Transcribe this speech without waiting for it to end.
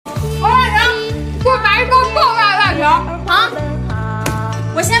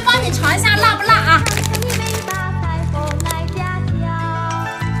你尝一下辣不辣啊？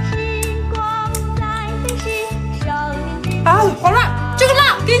啊，好辣！这个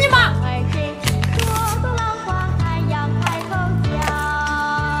辣给你吧。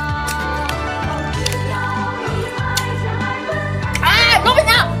哎，老板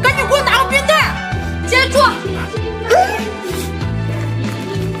娘，赶紧给我拿个冰袋，接住！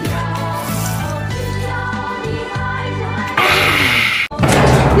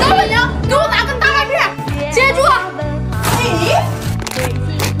老板娘，给我拿个大辣片，接住！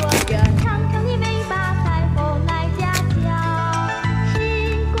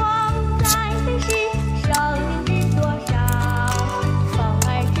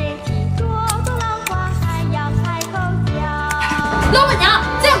老板娘，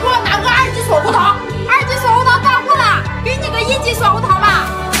再给我拿个2级锁骨桃，2级锁骨桃到货了，给你个1级锁骨桃吧。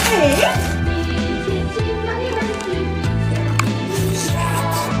哎，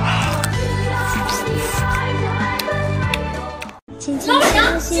老板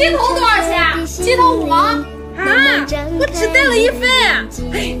娘，鸡头多少钱？鸡头5毛啊！我只带了1份。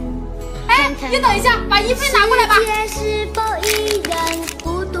哎，你等一下，把1份拿过来吧。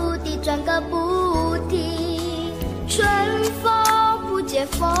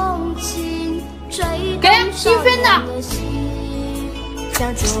风情给1分的。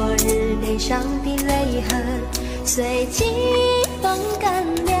像昨日脸上的泪痕，随季风干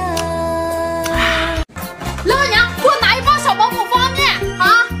了。老板娘，给我拿1包小保姆方便啊！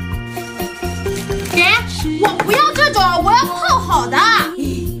给，我不要这种，我要泡好的。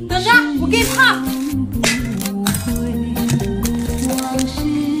等着，我给你泡。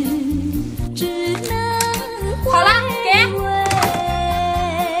好了，给。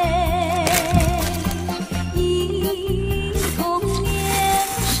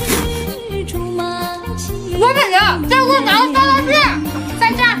老板娘，再给我拿个大辣片，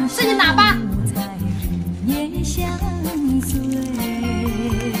在这儿自己拿吧。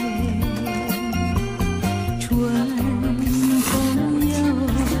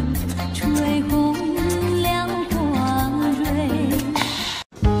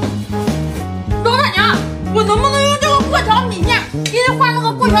老板娘，我能不能用这个过桥米面给你换那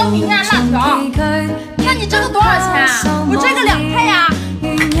个过桥米面辣条？那你这个多少钱啊？我这个2块呀。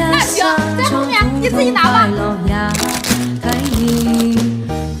那行，在后面你自己拿吧。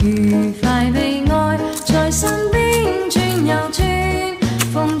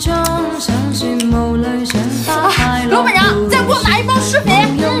老板娘，再给我拿1包施肥。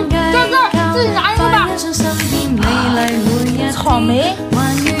在这儿自己拿一个吧。草莓、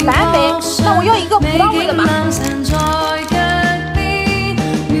蓝莓，那我要一个葡萄味的吧。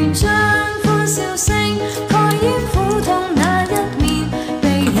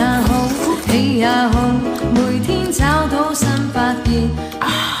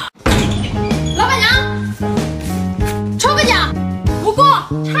老板娘，抽个奖，不过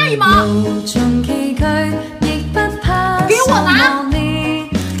差1毛，给我拿，给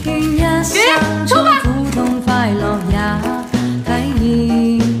抽吧，中，哎，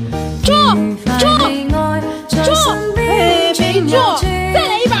没中，再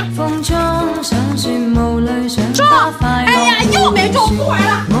来1把，中，哎呀，又没中，不玩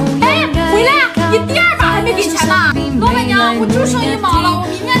了，哎，回来，你第2把还没给钱呢。老板娘，我就剩1毛了，我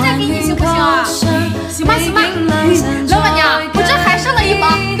明天再给你行不行啊？行吧行吧，老板娘，我这还剩了1包，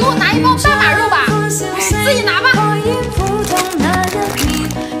给我拿1包斑马肉吧，自己拿吧。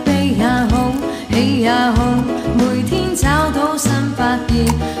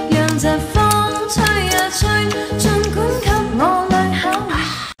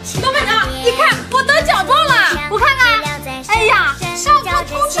老板娘，你看我得奖状了，我看看，哎呀，上次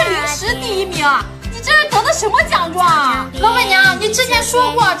偷吃零食第1名。这是得的什么奖状啊？老板娘，你之前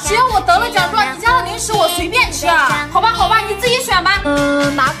说过，只要我得了奖状，你家的零食我随便吃。好吧，好吧，你自己选吧。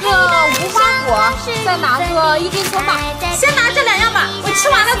拿个无花果，再拿个1根葱吧。先拿这2样吧，我吃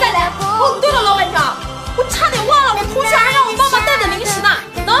完了再来。哦，对了，老板娘，我差点忘了，我同学还让我妈妈带的零食呢，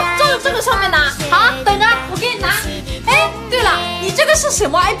能照着这个上面拿。好，等着，我给你拿。哎，对了，你这个是什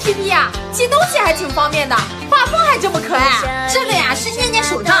么 APP 呀？记东西还挺方便的，画风还这么可爱。这个呀是念念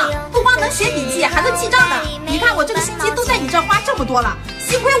手账，不光能写笔记，还能记账的。你看我这个星期都在你这花这么多了，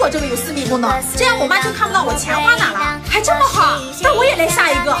幸亏我这个有私密功能，这样我妈就看不到我钱花哪了，还这么好。那我也来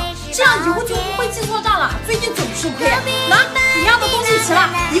下一个，这样以后就不会记错账了。最近总吃亏。那你要的东西齐了，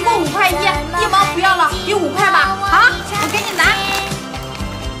一共5块1，1毛不要了，给5块吧。好，我给你拿。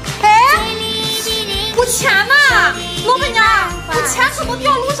哎，我钱呢？老板娘，我钱可能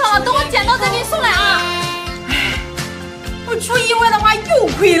掉路上了，等我捡到再给你送来啊。我出意外的话又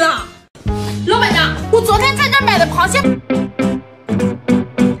亏了。老板娘，我昨天在这买的螃蟹，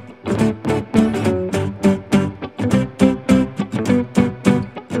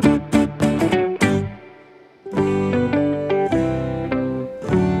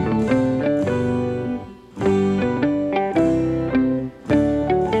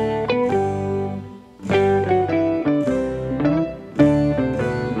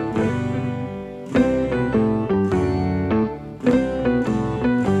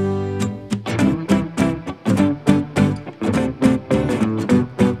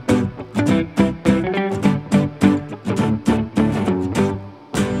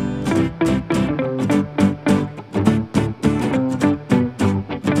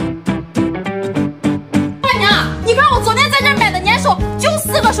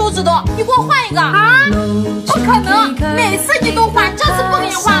一个啊？不可能，每次你都换，这次不给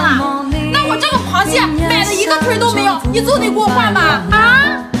你换了。那我这个螃蟹买了一个腿都没有，你就得给我换吧？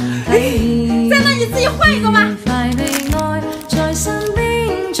啊？再那你自己换一个吧。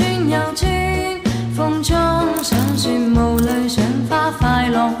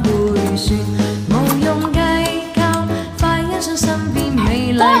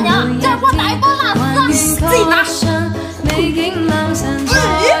老板娘，再给我打一包辣丝，自己拿。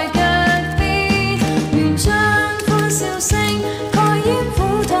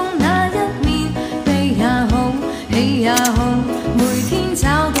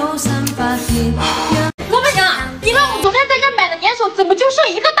老板娘，你看我昨天在这买的粘手怎么就剩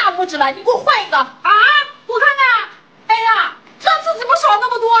一个大拇指了？你给我换一个啊！我看看，哎呀，这次怎么少那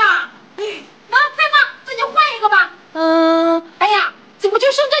么多啊？哎，那再那自己换一个吧。哎呀，怎么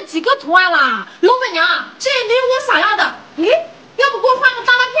就剩这几个图案了？老板娘，这也没有我想要的。哎，要不给我换个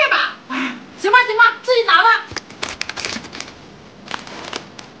大辣片吧？哎，行吧行吧，自己拿吧。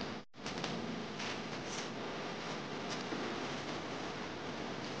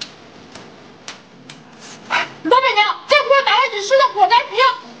老板娘，再给我打个只吃的果丹皮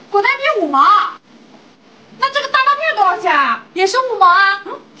5毛。那这个大辣片多少钱啊？也是5毛啊。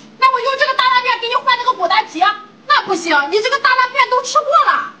那我用这个大辣片给你换那个果丹皮，那不行，你这个大辣片都吃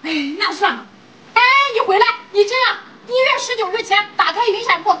过了。哎，那算了。哎，你回来，你这样1月19日前打开云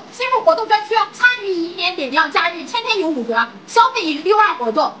闪付新入活动专区，参与1年点亮假日，天天有5折，消费赢62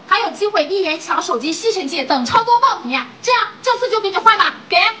活动，还有机会1元抢手机吸尘器等超多爆品。这样这次就给你换吧，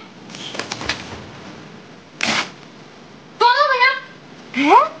给。哎，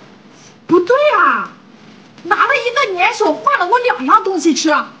不对啊，拿了一个粘手换了我2样东西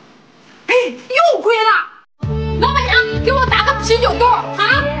吃，哎，又亏了。老板娘，给我打个啤酒豆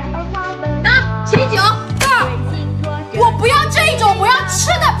啊！那啤酒豆，我不要这种，我要吃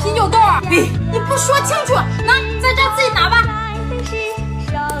的啤酒豆。哎，你不说清楚，那在这自己拿吧。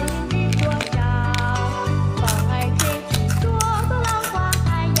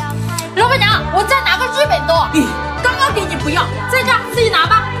老板娘，我再拿个日本豆。